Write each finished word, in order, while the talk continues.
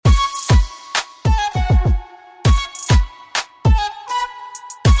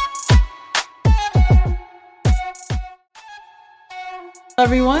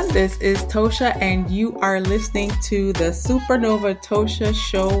Everyone, this is Tosha, and you are listening to the Supernova Tosha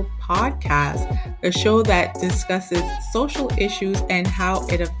Show podcast, a show that discusses social issues and how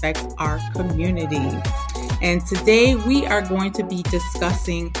it affects our community. And today we are going to be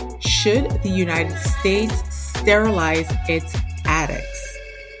discussing, should the United States sterilize its addicts?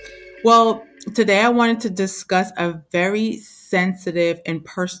 Well, today I wanted to discuss a very sensitive and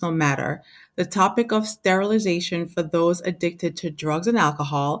personal matter, the topic of sterilization for those addicted to drugs and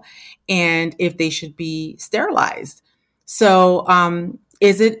alcohol, and if they should be sterilized. So,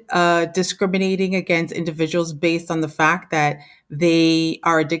 is it discriminating against individuals based on the fact that they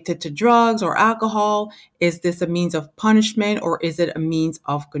are addicted to drugs or alcohol? Is this a means of punishment, or is it a means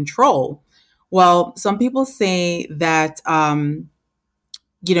of control? Well, some people say that, some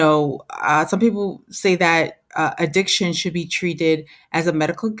people say that addiction should be treated as a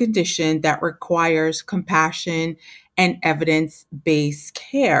medical condition that requires compassion and evidence-based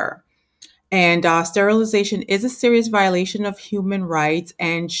care. And sterilization is a serious violation of human rights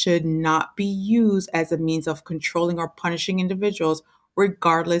and should not be used as a means of controlling or punishing individuals,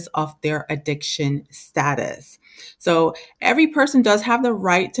 regardless of their addiction status. So every person does have the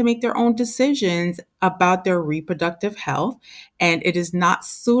right to make their own decisions about their reproductive health, and it is not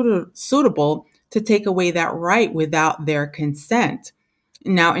suitable to take away that right without their consent.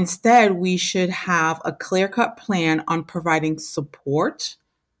 Now, instead, we should have a clear-cut plan on providing support,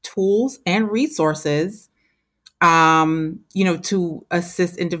 tools, and resources, to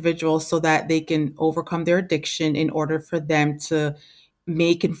assist individuals so that they can overcome their addiction in order for them to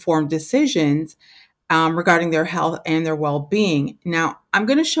make informed decisions regarding their health and their well-being. Now, I'm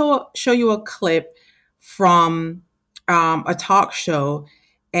going to show you a clip from a talk show,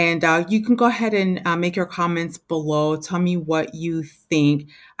 and you can go ahead and make your comments below. Tell me what you think.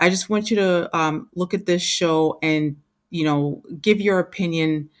 I just want you to look at this show and, give your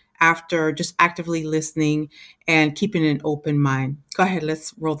opinion after just actively listening and keeping an open mind. Go ahead,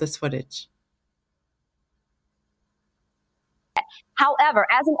 let's roll this footage. However,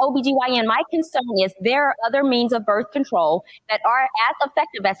 as an OBGYN, my concern is there are other means of birth control that are as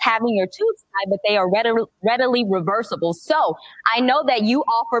effective as having your tubes tied, but they are readily reversible. So I know that you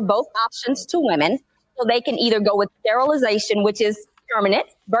offer both options to women, so they can either go with sterilization, which is permanent,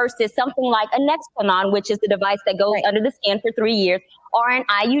 versus something like a Nexplanon, which is the device that goes under the skin for 3 years, or an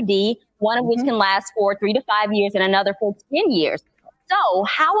IUD, one of which can last for 3 to 5 years and another for 10 years. So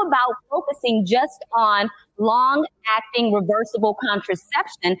how about focusing just on long-acting reversible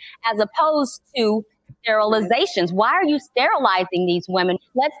contraception as opposed to sterilizations? Why are you sterilizing these women?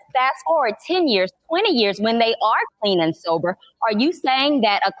 Let's fast forward 10 years, 20 years when they are clean and sober. Are you saying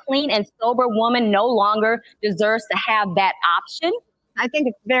that a clean and sober woman no longer deserves to have that option? I think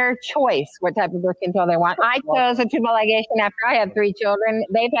it's their choice what type of birth control they want. I chose a tubal ligation after I had 3 children.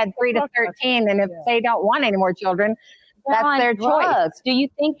 They've had 3 to 13, and if they don't want any more children, that's their choice. Do you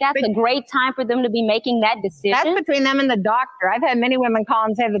think that's a great time for them to be making that decision? That's between them and the doctor. I've had many women call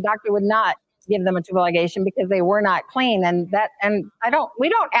and say the doctor would not give them a tubal ligation because they were not clean. We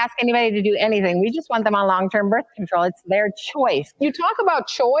don't ask anybody to do anything. We just want them on long-term birth control. It's their choice. You talk about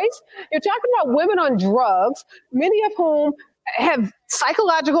choice. You're talking about women on drugs, many of whom have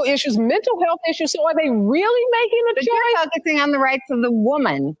psychological issues, mental health issues. So are they really making a choice? You're focusing on the rights of the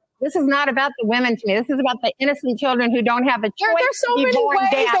woman. This is not about the women to me. This is about the innocent children who don't have a choice. There's so many ways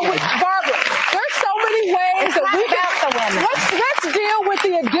Barbara, there's so many ways that we about the women. Let's deal with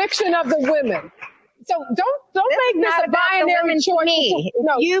the addiction of the women. So don't make this a binary choice.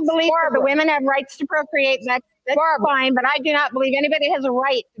 No, you believe that the women have rights to procreate, that's fine, but I do not believe anybody has a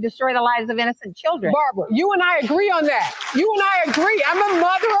right to destroy the lives of innocent children. Barbara, you and I agree on that. You and I agree. I'm a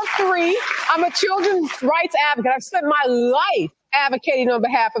mother of 3. I'm a children's rights advocate. I've spent my life advocating on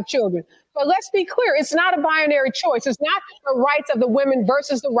behalf of children. But let's be clear, it's not a binary choice. It's not the rights of the women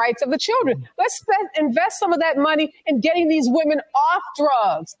versus the rights of the children. Let's invest some of that money in getting these women off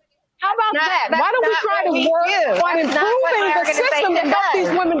drugs. How about that? Why don't we try to work on improving the system to help these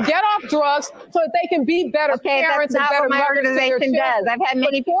women get off drugs so that they can be better parents and better mothers to their children? I've had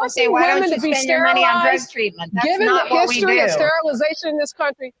many people say, why don't you spend your money on drug treatment? That's given not the what we history do. of sterilization in this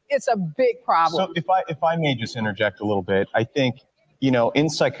country, it's a big problem. So if I may just interject a little bit, I think, in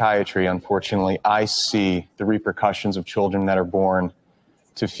psychiatry, unfortunately, I see the repercussions of children that are born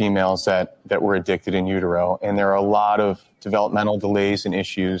to females that were addicted in utero. And there are a lot of developmental delays and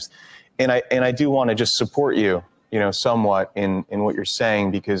issues. And I do want to just support you, somewhat in what you're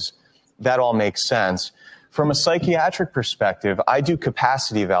saying, because that all makes sense. From a psychiatric perspective, I do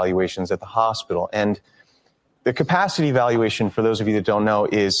capacity evaluations at the hospital. And the capacity evaluation, for those of you that don't know,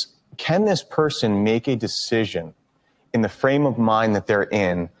 is can this person make a decision in the frame of mind that they're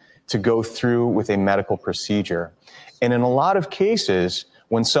in to go through with a medical procedure. And in a lot of cases,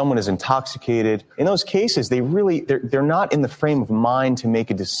 when someone is intoxicated, in those cases, they're not in the frame of mind to make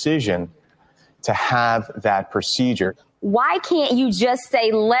a decision to have that procedure. Why can't you just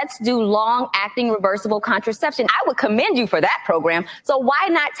say, let's do long-acting reversible contraception? I would commend you for that program. So why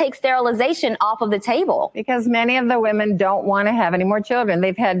not take sterilization off of the table? Because many of the women don't want to have any more children.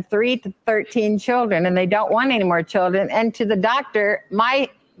 They've had 3 to 13 children and they don't want any more children. And to the doctor, I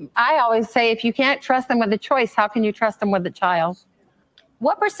always say, if you can't trust them with a choice, how can you trust them with a child?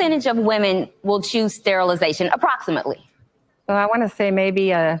 What percentage of women will choose sterilization, approximately? Well, I want to say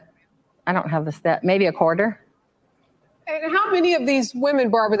maybe I don't have the stat, maybe a quarter. And how many of these women,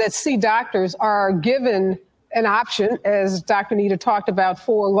 Barbara, that see doctors are given an option, as Dr. Nita talked about,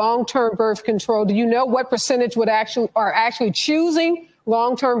 for long-term birth control? Do you know what percentage are actually choosing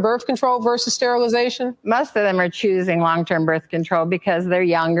long-term birth control versus sterilization? Most of them are choosing long-term birth control because they're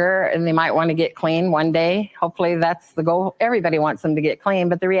younger and they might want to get clean one day. Hopefully that's the goal. Everybody wants them to get clean,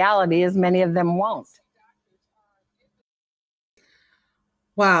 but the reality is many of them won't.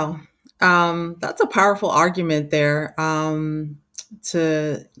 Wow. That's a powerful argument there,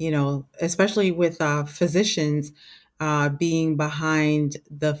 especially with physicians being behind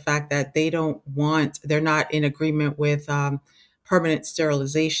the fact that they're not in agreement with permanent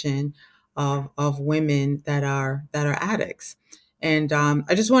sterilization of women that are addicts. And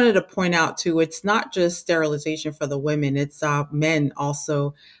I just wanted to point out too, it's not just sterilization for the women; it's men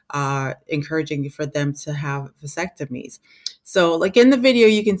also encouraging for them to have vasectomies. So, like in the video,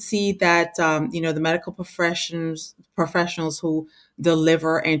 you can see that the medical professionals who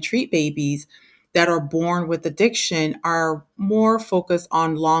deliver and treat babies that are born with addiction are more focused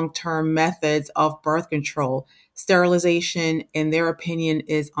on long-term methods of birth control. Sterilization, in their opinion,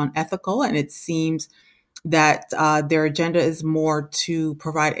 is unethical, and it seems that their agenda is more to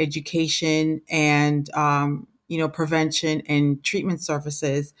provide education and prevention and treatment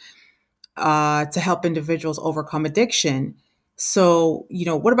services to help individuals overcome addiction. So,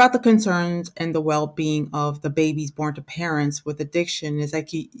 what about the concerns and the well-being of the babies born to parents with addiction? Is like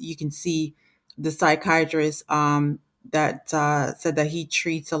you can see the psychiatrist that said that he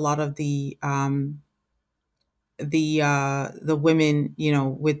treats a lot of the women,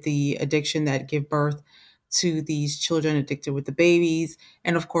 with the addiction that give birth to these children addicted with the babies,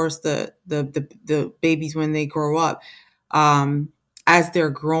 and of course the babies when they grow up. As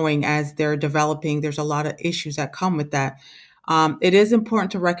they're growing, as they're developing, there's a lot of issues that come with that. It is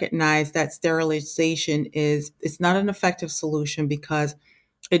important to recognize that sterilization it's not an effective solution because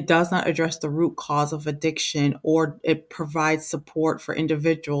it does not address the root cause of addiction, or it provides support for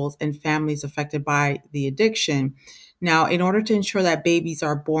individuals and families affected by the addiction. Now, in order to ensure that babies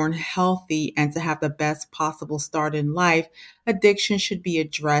are born healthy and to have the best possible start in life, addiction should be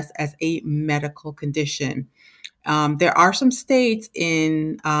addressed as a medical condition. There are some states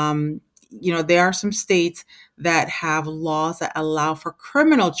that have laws that allow for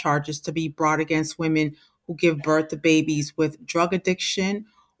criminal charges to be brought against women who give birth to babies with drug addiction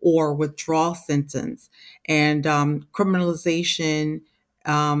or withdrawal symptoms. And criminalizing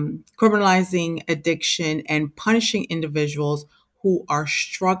addiction and punishing individuals who are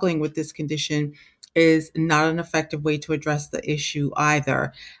struggling with this condition is not an effective way to address the issue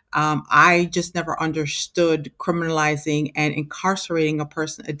either. I just never understood criminalizing and incarcerating a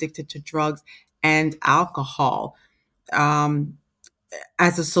person addicted to drugs and alcohol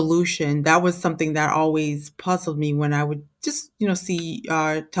as a solution. That was something that always puzzled me when I would just, see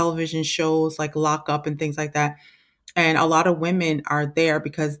television shows like Lock Up and things like that. And a lot of women are there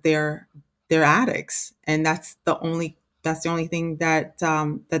because they're addicts, and that's the only thing that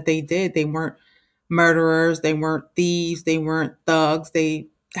they did. They weren't murderers, they weren't thieves, they weren't thugs. They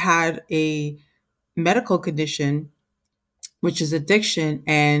had a medical condition, which is addiction,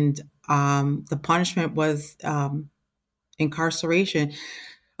 and the punishment was incarceration.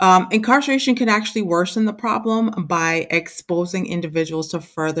 Incarceration can actually worsen the problem by exposing individuals to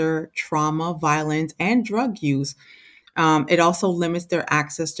further trauma, violence, and drug use. It also limits their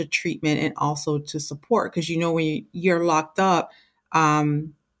access to treatment and also to support, because when you're locked up,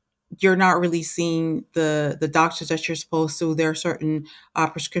 you're not really seeing the doctors that you're supposed to. There are certain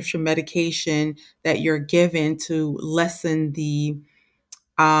prescription medication that you're given to lessen the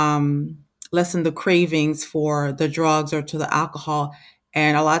cravings for the drugs or to the alcohol.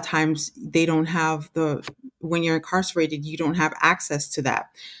 And a lot of times they don't have when you're incarcerated, you don't have access to that.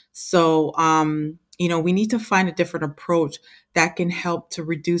 So, we need to find a different approach that can help to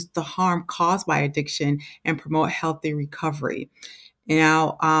reduce the harm caused by addiction and promote healthy recovery.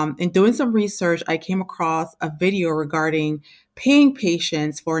 Now, in doing some research, I came across a video regarding paying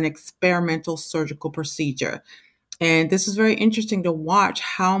patients for an experimental surgical procedure. And this is very interesting to watch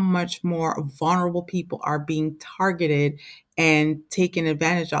how much more vulnerable people are being targeted and taken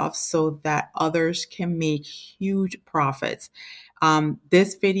advantage of so that others can make huge profits.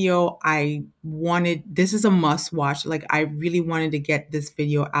 This video, this is a must watch. Like, I really wanted to get this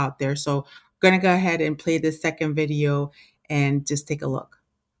video out there. So I'm going to go ahead and play the second video and just take a look.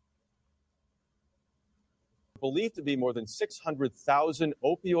 Believed to be more than 600,000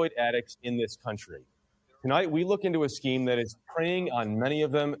 opioid addicts in this country. Tonight, we look into a scheme that is preying on many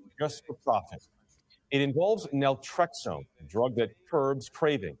of them just for profit. It involves naltrexone, a drug that curbs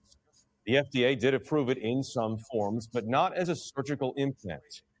cravings. The FDA did approve it in some forms, but not as a surgical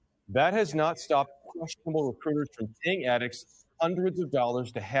implant. That has not stopped questionable recruiters from paying addicts hundreds of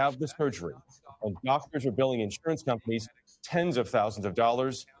dollars to have the surgery. And doctors are billing insurance companies tens of thousands of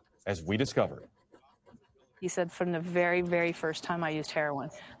dollars, as we discovered. He said from the very, very first time I used heroin,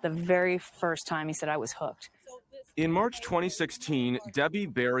 the very first time he said I was hooked. In March 2016, Debbie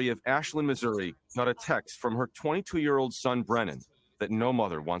Berry of Ashland, Missouri, got a text from her 22-year-old son, Brennan, that no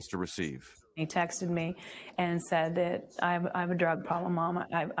mother wants to receive. He texted me and said that I have a drug problem, Mom.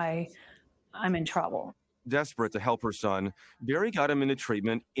 I'm in trouble. Desperate to help her son, Berry got him into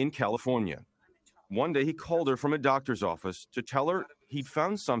treatment in California. One day, he called her from a doctor's office to tell her he'd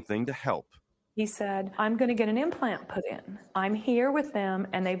found something to help. He said, I'm going to get an implant put in. I'm here with them,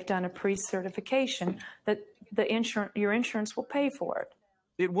 and they've done a pre-certification that your insurance will pay for it.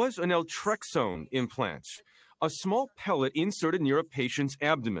 It was an naltrexone implant, a small pellet inserted near a patient's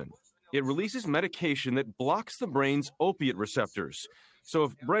abdomen. It releases medication that blocks the brain's opiate receptors. So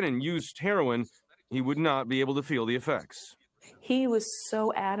if Brennan used heroin, he would not be able to feel the effects. He was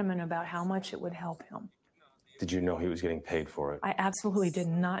so adamant about how much it would help him. Did you know he was getting paid for it? I absolutely did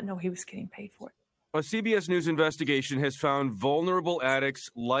not know he was getting paid for it. A CBS News investigation has found vulnerable addicts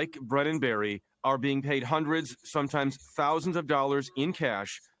like Brennan Berry are being paid hundreds, sometimes thousands of dollars in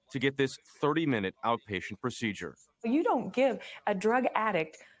cash to get this 30-minute outpatient procedure. You don't give a drug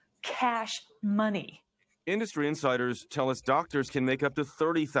addict cash money. Industry insiders tell us doctors can make up to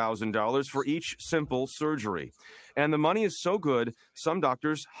 $30,000 for each simple surgery. And the money is so good, some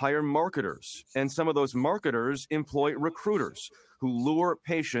doctors hire marketers. And some of those marketers employ recruiters who lure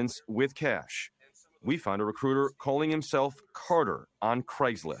patients with cash. We found a recruiter calling himself Carter on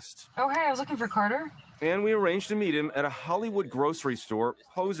Craigslist. Oh, hey, I was looking for Carter. And we arranged to meet him at a Hollywood grocery store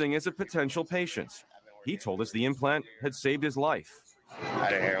posing as a potential patient. He told us the implant had saved his life. I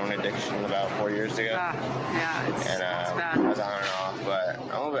had a heroin addiction about 4 years ago. Yeah, it's bad. I was on and off, but I'm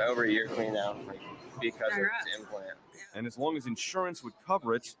a little bit over a year clean now because of this implant. And as long as insurance would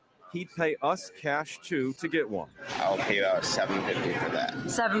cover it, he'd pay us cash too to get one. I'll pay about $750 for that.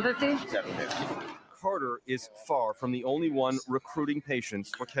 $750? $750. Carter is far from the only one recruiting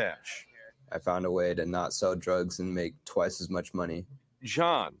patients for cash. I found a way to not sell drugs and make twice as much money.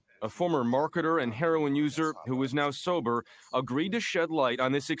 John, a former marketer and heroin user who is now sober, agreed to shed light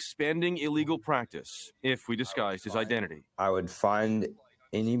on this expanding illegal practice if we disguised his identity. I would find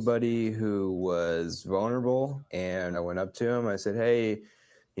anybody who was vulnerable, and I went up to him. I said, hey,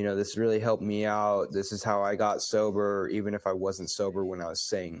 this really helped me out. This is how I got sober, even if I wasn't sober when I was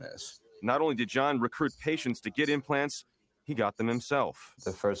saying this. Not only did John recruit patients to get implants, he got them himself.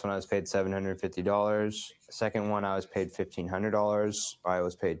 The first one I was paid $750. The second one I was paid $1,500. I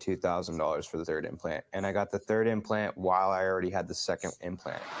was paid $2,000 for the third implant. And I got the third implant while I already had the second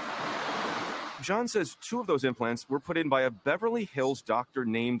implant. John says 2 of those implants were put in by a Beverly Hills doctor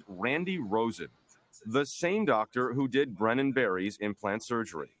named Randy Rosen, the same doctor who did Brennan Berry's implant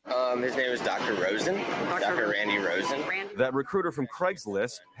surgery. His name is Dr. Rosen, Dr. Randy Rosen. That recruiter from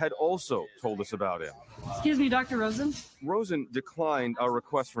Craigslist had also told us about him. Excuse me, Dr. Rosen? Rosen declined our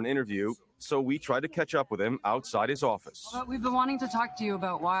request for an interview, so we tried to catch up with him outside his office. We've been wanting to talk to you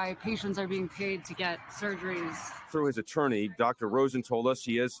about why patients are being paid to get surgeries. Through his attorney, Dr. Rosen told us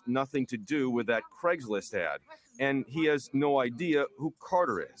he has nothing to do with that Craigslist ad, and he has no idea who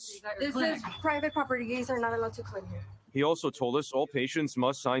Carter is. This is private property. Gays are not allowed to come here. He also told us all patients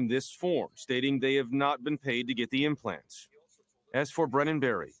must sign this form stating they have not been paid to get the implants. As for Brennan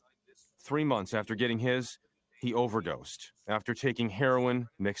Berry, 3 months after getting his, he overdosed after taking heroin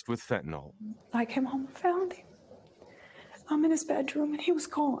mixed with fentanyl. I came home and found him. I'm in his bedroom, and he was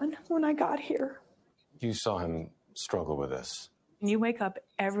gone when I got here. You saw him struggle with this. You wake up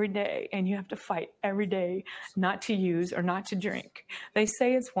every day, and you have to fight every day not to use or not to drink. They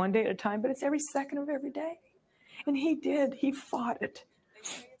say it's one day at a time, but it's every second of every day. And he did. He fought it.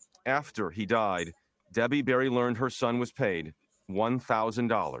 After he died, Debbie Berry learned her son was paid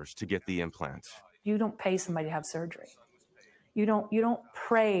 $1,000 to get the implant. You don't pay somebody to have surgery. You don't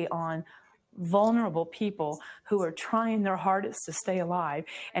prey on vulnerable people who are trying their hardest to stay alive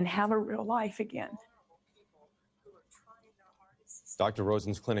and have a real life again. Dr.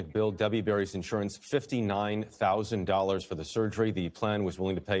 Rosen's clinic billed Debbie Berry's insurance $59,000 for the surgery. The plan was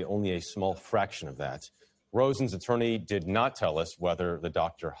willing to pay only a small fraction of that. Rosen's attorney did not tell us whether the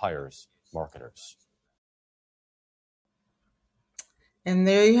doctor hires marketers. And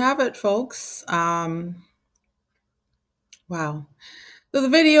there you have it, folks. Wow. So the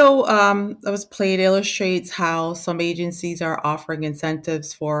video that was played illustrates how some agencies are offering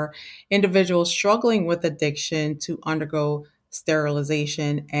incentives for individuals struggling with addiction to undergo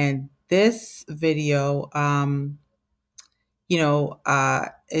sterilization. And this video,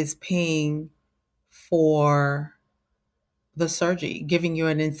 is paying for the surgery, giving you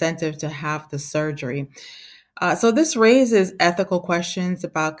an incentive to have the surgery. So this raises ethical questions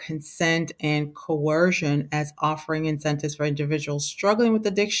about consent and coercion as offering incentives for individuals struggling with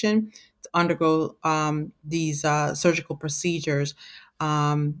addiction to undergo these surgical procedures.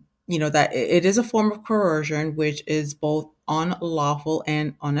 That it is a form of coercion, which is both unlawful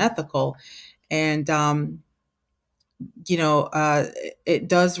and unethical. And it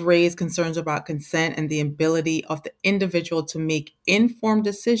does raise concerns about consent and the ability of the individual to make informed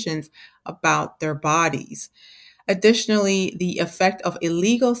decisions about their bodies. Additionally, the effect of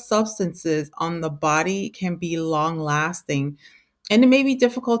illegal substances on the body can be long lasting, and it may be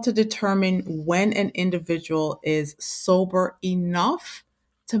difficult to determine when an individual is sober enough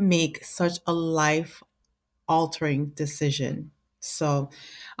to make such a life altering decision. So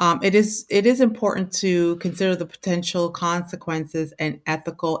it is important to consider the potential consequences and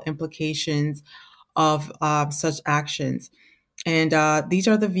ethical implications of such actions. And these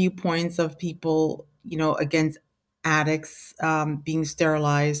are the viewpoints of people, against addicts being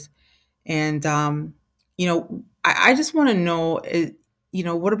sterilized. And I just want to know,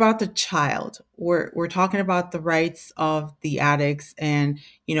 what about the child? We're talking about the rights of the addicts, and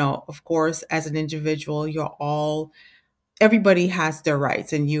of course, as an individual, everybody has their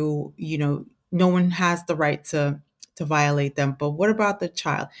rights, and no one has the right to violate them. But what about the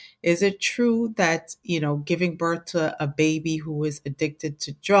child? Is it true that giving birth to a baby who is addicted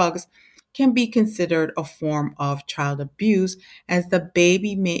to drugs can be considered a form of child abuse, as the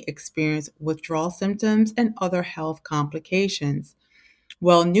baby may experience withdrawal symptoms and other health complications?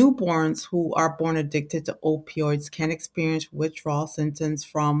 Well, newborns who are born addicted to opioids can experience withdrawal symptoms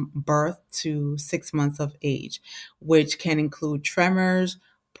from birth to 6 months of age, which can include tremors,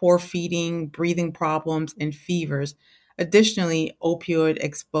 poor feeding, breathing problems, and fevers. Additionally, opioid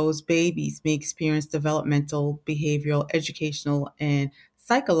exposed babies may experience developmental, behavioral, educational, and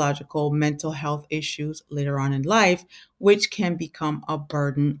psychological mental health issues later on in life, which can become a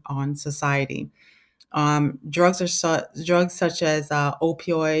burden on society. Drugs such as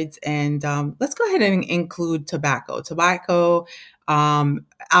opioids, and let's go ahead and include tobacco,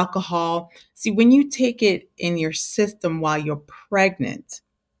 alcohol. See, when you take it in your system while you're pregnant,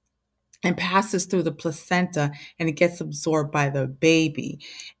 and passes through the placenta, and it gets absorbed by the baby.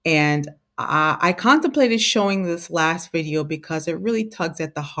 And I contemplated showing this last video because it really tugs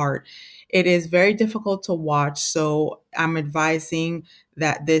at the heart. It is very difficult to watch, so I'm advising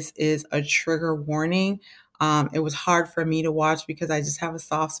that this is a trigger warning. It was hard for me to watch because I just have a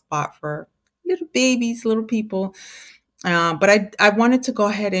soft spot for little babies, little people. But I wanted to go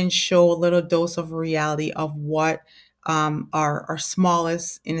ahead and show a little dose of reality of what our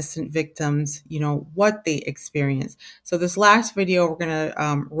smallest innocent victims, what they experience. So this last video, we're going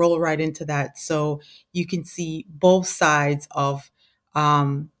to roll right into that so you can see both sides of,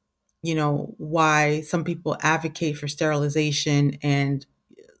 why some people advocate for sterilization and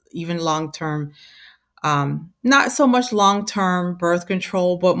even long-term, not so much long-term birth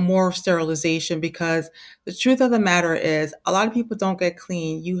control, but more sterilization, because the truth of the matter is a lot of people don't get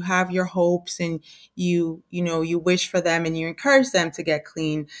clean. You have your hopes, and you wish for them, and you encourage them to get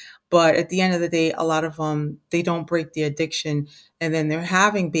clean. But at the end of the day, a lot of them, they don't break the addiction, and then they're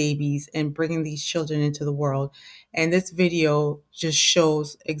having babies and bringing these children into the world. And this video just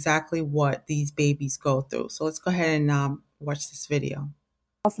shows exactly what these babies go through. So let's go ahead and watch this video.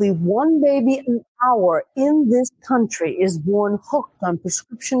 Roughly one baby an hour in this country is born hooked on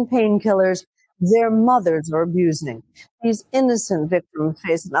prescription painkillers their mothers are abusing. These innocent victims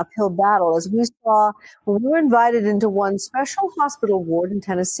face an uphill battle, as we saw when we were invited into one special hospital ward in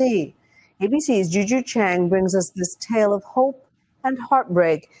Tennessee. ABC's Juju Chang brings us this tale of hope and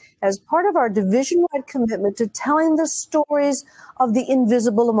heartbreak as part of our division-wide commitment to telling the stories of the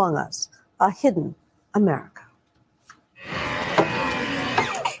invisible among us, a hidden America.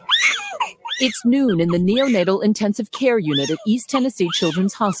 It's noon in the neonatal intensive care unit at East Tennessee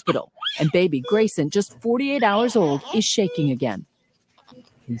Children's Hospital, and baby Grayson, just 48 hours old, is shaking again.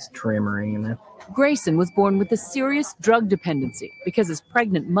 He's tremoring. Grayson was born with a serious drug dependency because his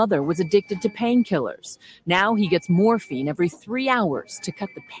pregnant mother was addicted to painkillers. Now he gets morphine every 3 hours to cut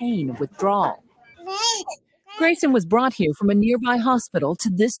the pain of withdrawal. Grayson was brought here from a nearby hospital to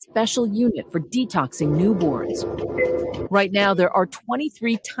this special unit for detoxing newborns. Right now, there are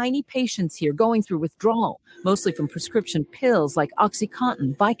 23 tiny patients here going through withdrawal, mostly from prescription pills like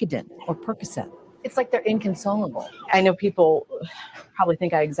OxyContin, Vicodin, or Percocet. It's like they're inconsolable. I know people probably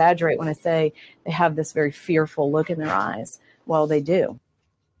think I exaggerate when I say they have this very fearful look in their eyes. Well, they do.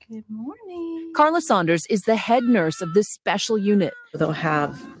 Good morning. Carla Saunders is the head nurse of this special unit. They'll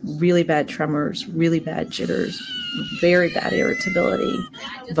have really bad tremors, really bad jitters, very bad irritability,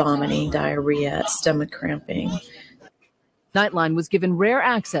 vomiting, diarrhea, stomach cramping. Nightline was given rare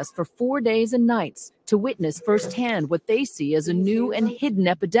access for 4 days and nights to witness firsthand what they see as a new and hidden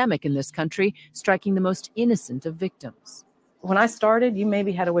epidemic in this country, striking the most innocent of victims. When I started, you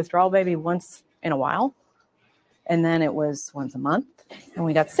maybe had a withdrawal baby once in a while, and then it was once a month, and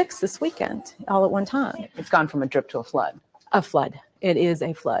we got 6 this weekend, all at one time. It's gone from a drip to a flood. A flood. It is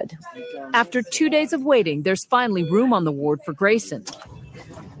a flood. After 2 days of waiting, there's finally room on the ward for Grayson.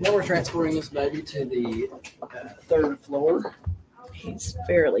 Now we're transporting this baby to the 3rd floor. He's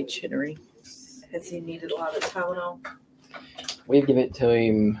fairly jittery. Has he needed a lot of Tylenol? We've given it to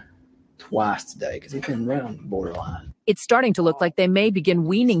him twice today because he's been around borderline. It's starting to look like they may begin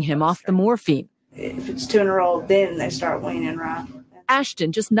weaning him off the morphine. If it's 2-year-old, then they start weaning, right?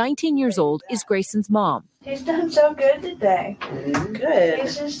 Ashton, just 19 years old, is Grayson's mom. He's done so good today. Good.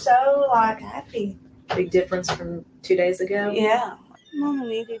 He's just so, happy. Big difference from 2 days ago? Yeah. Mama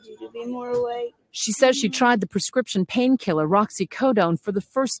needed you to be more awake. She says she tried the prescription painkiller roxycodone for the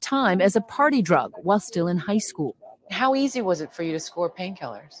first time as a party drug while still in high school. How easy was it for you to score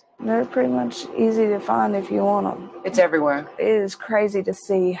painkillers? They're pretty much easy to find if you want them. It's everywhere. It is crazy to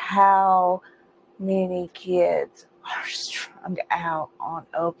see how many kids are strung out on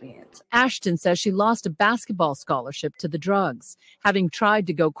opiates. Ashton says she lost a basketball scholarship to the drugs. Having tried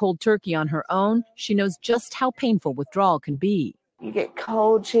to go cold turkey on her own, she knows just how painful withdrawal can be. You get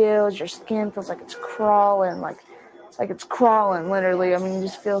cold chills, your skin feels like it's crawling, like it's crawling, literally. I mean, you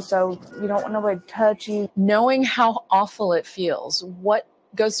just feel so, you don't want nobody to touch you. Knowing how awful it feels, what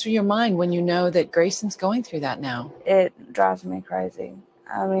goes through your mind when you know that Grayson's going through that now? It drives me crazy.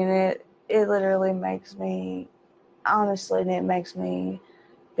 I mean, it literally makes me, honestly, it makes me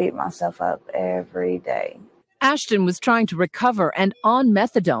beat myself up every day. Ashton was trying to recover and on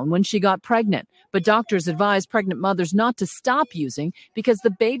methadone when she got pregnant, but doctors advise pregnant mothers not to stop using because the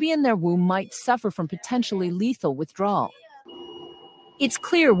baby in their womb might suffer from potentially lethal withdrawal. It's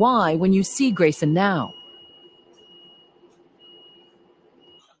clear why when you see Grayson now.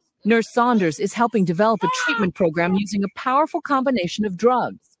 Nurse Saunders is helping develop a treatment program using a powerful combination of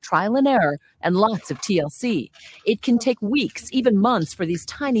drugs, trial and error, and lots of TLC. It can take weeks, even months, for these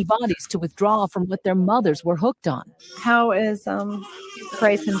tiny bodies to withdraw from what their mothers were hooked on. How is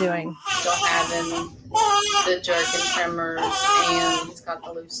Grayson doing? Still having the jerk and tremors, and he's got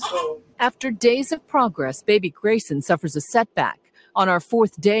the loose stool. After days of progress, baby Grayson suffers a setback. On our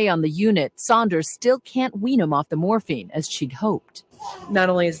 4th day on the unit, Saunders still can't wean him off the morphine as she'd hoped. Not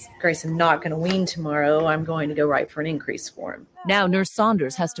only is Grayson not going to wean tomorrow, I'm going to go right for an increase for him. Now Nurse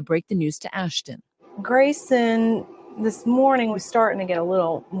Saunders has to break the news to Ashton. Grayson, this morning was starting to get a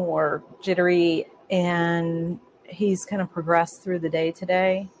little more jittery, and he's kind of progressed through the day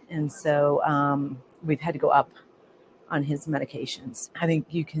today. And so we've had to go up on his medications. I think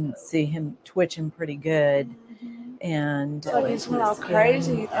you can see him twitching pretty good. And it's like he's went all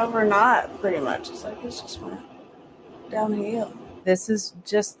crazy overnight, pretty much. It's like he's just went downhill. This is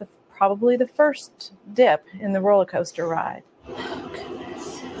just probably the first dip in the roller coaster ride.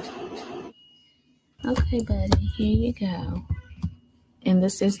 Okay, buddy, here you go. And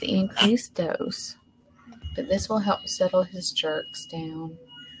this is the increased dose. But this will help settle his jerks down.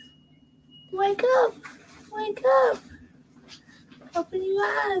 Wake up! Wake up! Open your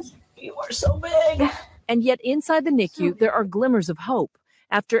eyes. You are so big. And yet inside the NICU, there are glimmers of hope.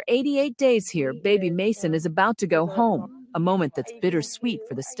 After 88 days here, baby Mason is about to go home, a moment that's bittersweet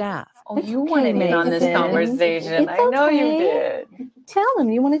for the staff. Oh, you wanted in on this conversation. I know you did. Tell them.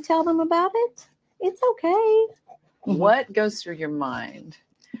 You want to tell them about it? It's okay. What goes through your mind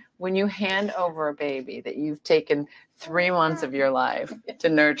when you hand over a baby that you've taken 3 months of your life to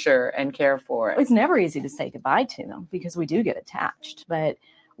nurture and care for? It's never easy to say goodbye to them because we do get attached, but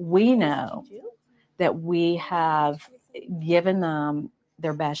we know that we have given them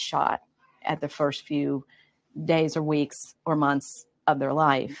their best shot at the first few days or weeks or months of their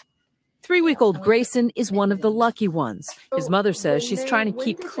life. 3-week-old Grayson is one of the lucky ones. His mother says she's trying to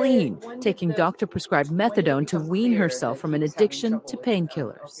keep clean, taking doctor-prescribed methadone to wean herself from an addiction to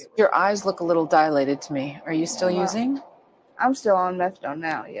painkillers. Your eyes look a little dilated to me. Are you still using? I'm still on methadone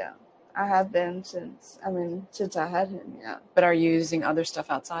now, yeah. I have been since I had him, yeah. But are you using other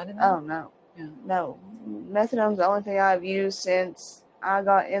stuff outside of that? Oh, no. Yeah. No. Methadone's the only thing I've used since I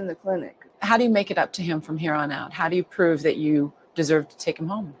got in the clinic. How do you make it up to him from here on out? How do you prove that you deserve to take him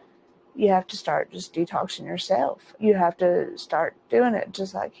home? You have to start just detoxing yourself. You have to start doing it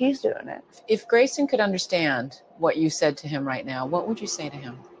just like he's doing it. If Grayson could understand what you said to him right now, what would you say to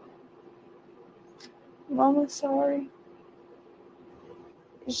him? Mama, sorry.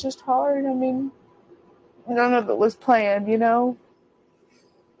 It's just hard. I mean, none of it was planned, you know?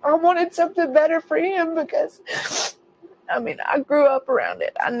 I wanted something better for him because, I grew up around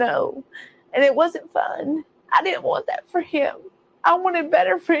it. I know. And it wasn't fun. I didn't want that for him. I wanted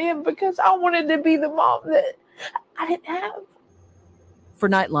better for him because I wanted to be the mom that I didn't have. For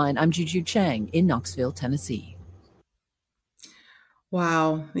Nightline, I'm Juju Chang in Knoxville, Tennessee.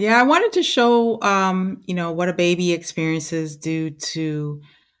 Wow. Yeah, I wanted to show, what a baby experiences due to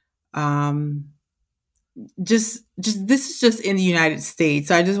just this is just in the United States.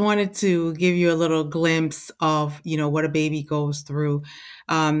 So I just wanted to give you a little glimpse of, what a baby goes through.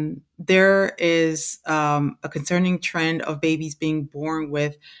 There is a concerning trend of babies being born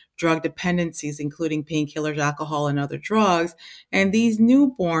with drug dependencies, including painkillers, alcohol, and other drugs. And these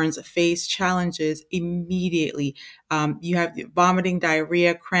newborns face challenges immediately. You have vomiting,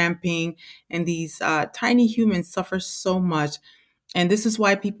 diarrhea, cramping, and these tiny humans suffer so much. And this is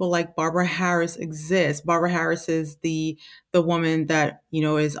why people like Barbara Harris exist. Barbara Harris is the woman that,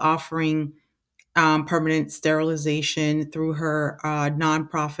 is offering permanent sterilization through her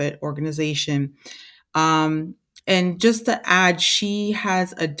nonprofit organization. And just to add, she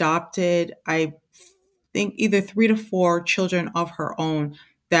has adopted, I think, either 3 to 4 children of her own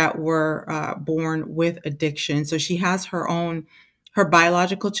that were born with addiction. So she has her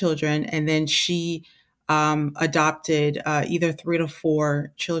biological children, and then she adopted either 3 to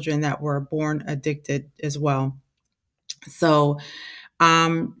 4 children that were born addicted as well. So,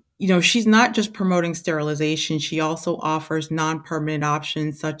 she's not just promoting sterilization. She also offers non-permanent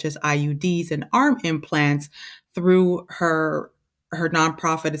options such as IUDs and arm implants through her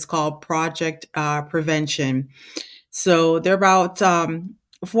nonprofit. It's called Project Prevention. So there are about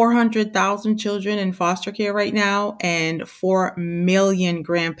 400,000 children in foster care right now, and 4 million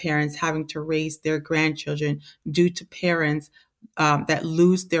grandparents having to raise their grandchildren due to parents that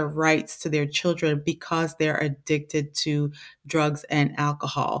lose their rights to their children because they're addicted to drugs and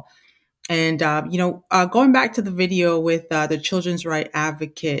alcohol. And, going back to the video with the children's right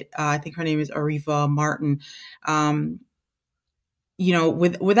advocate, I think her name is Ariva Martin.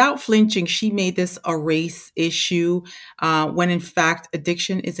 Without flinching, she made this a race issue when in fact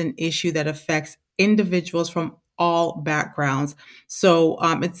addiction is an issue that affects individuals from all backgrounds. So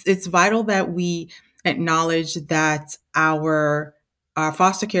it's vital that we acknowledge that our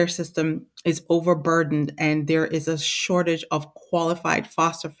foster care system is overburdened and there is a shortage of qualified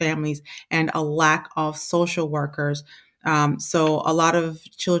foster families and a lack of social workers. So a lot of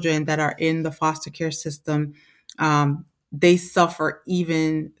children that are in the foster care system, they suffer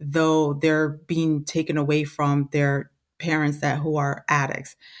even though they're being taken away from their parents who are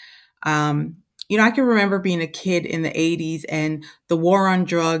addicts. I can remember being a kid in the 80s and the war on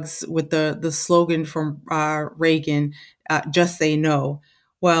drugs with the slogan from Reagan, just say no.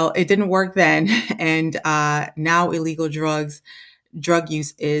 Well, it didn't work then. And now illegal drug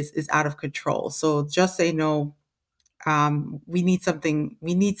use is out of control. So just say no. We need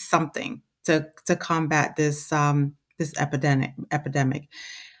something to combat this epidemic.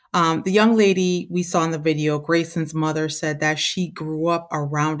 The young lady we saw in the video, Grayson's mother, said that she grew up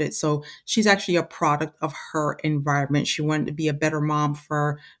around it. So she's actually a product of her environment. She wanted to be a better mom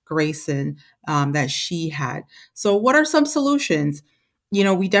for Grayson that she had. So what are some solutions?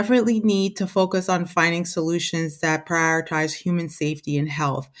 We definitely need to focus on finding solutions that prioritize human safety and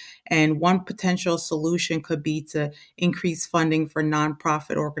health. And one potential solution could be to increase funding for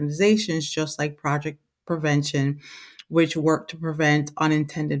nonprofit organizations just like Project Prevention, which work to prevent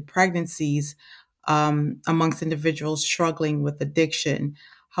unintended pregnancies amongst individuals struggling with addiction.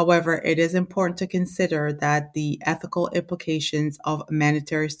 However, it is important to consider that the ethical implications of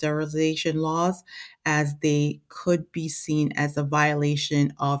mandatory sterilization laws, as they could be seen as a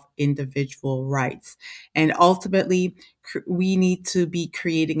violation of individual rights. And ultimately, we need to be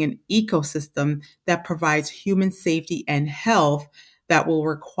creating an ecosystem that provides human safety and health that will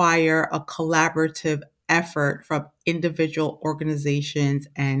require a collaborative effort from individual organizations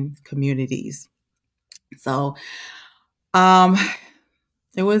and communities. So,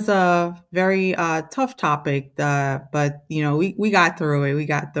 it was a very tough topic, but we got through it. We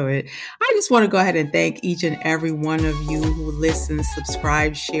got through it. I just want to go ahead and thank each and every one of you who listens,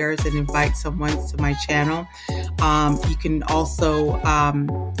 subscribes, shares, and invite someone to my channel. You can also,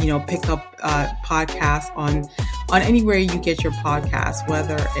 pick up podcasts on anywhere you get your podcasts,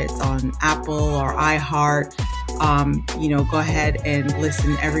 whether it's on Apple or iHeart. Go ahead and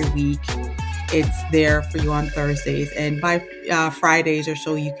listen every week. It's there for you on Thursdays, and by Fridays or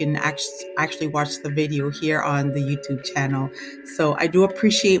so, you can actually watch the video here on the YouTube channel. So I do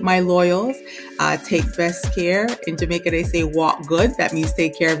appreciate my loyals. Take best care. In Jamaica, they say walk good. That means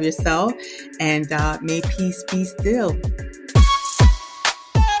take care of yourself, and may peace be still.